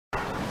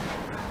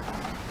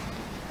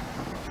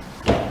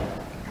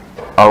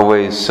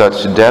always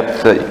such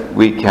depth that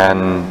we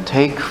can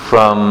take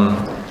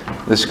from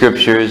the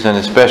Scriptures, and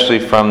especially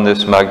from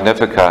this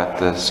Magnificat,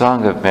 the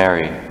Song of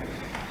Mary.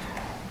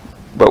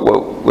 But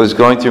what was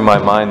going through my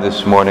mind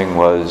this morning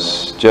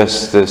was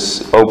just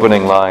this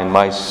opening line,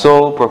 "My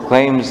soul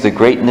proclaims the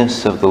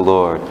greatness of the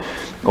Lord."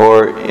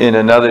 Or in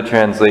another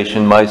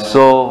translation, "My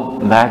soul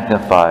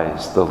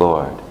magnifies the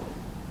Lord."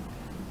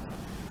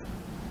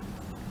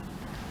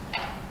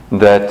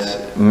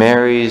 That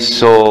Mary's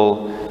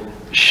soul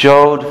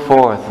showed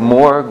forth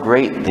more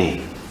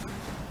greatly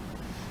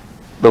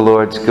the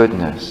Lord's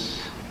goodness.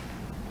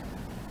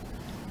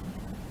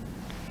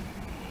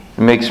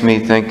 It makes me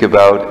think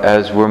about,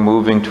 as we're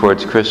moving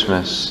towards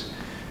Christmas,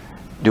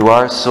 do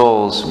our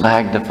souls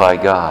magnify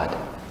God?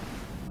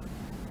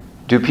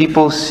 Do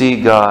people see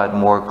God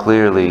more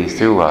clearly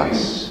through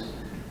us?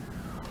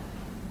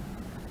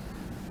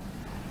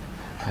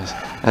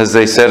 As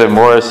they said at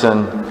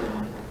Morrison,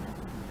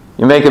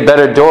 you make a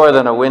better door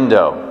than a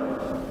window.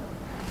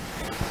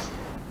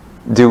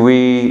 Do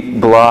we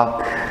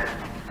block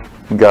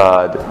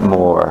God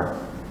more?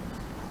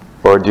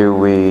 Or do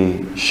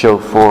we show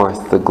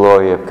forth the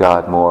glory of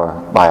God more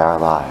by our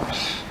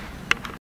lives?